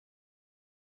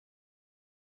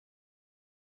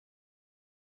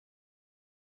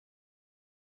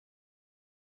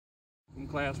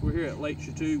class. We're here at Lake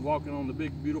Chatuge walking on the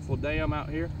big beautiful dam out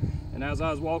here, and as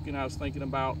I was walking I was thinking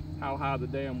about how high the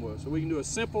dam was. So we can do a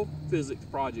simple physics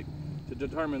project to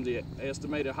determine the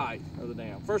estimated height of the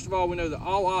dam. First of all, we know that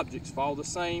all objects follow the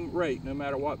same rate no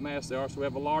matter what mass they are. So we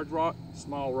have a large rock,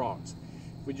 small rocks.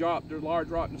 If we drop the large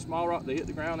rock and the small rock, they hit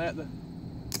the ground at the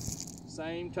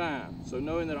same time. So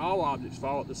knowing that all objects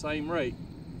fall at the same rate,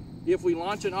 if we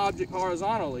launch an object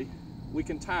horizontally, we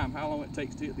can time how long it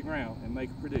takes to hit the ground and make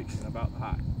a prediction about the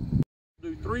height.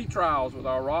 We'll do 3 trials with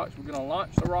our rocks. We're going to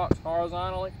launch the rocks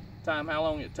horizontally, time how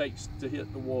long it takes to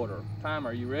hit the water.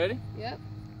 Timer, are you ready? Yep.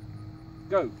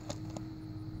 Go.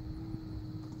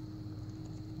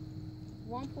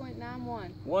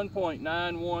 1.91.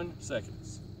 1.91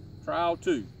 seconds. Trial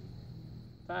 2.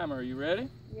 Timer, are you ready?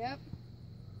 Yep.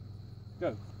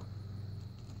 Go.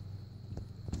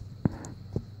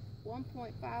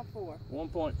 1.54.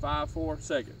 1.54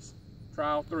 seconds.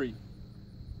 Trial 3.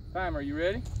 Timer, are you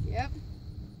ready? Yep.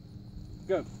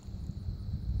 Go.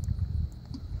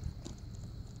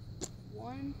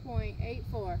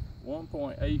 1.84.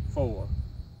 1.84.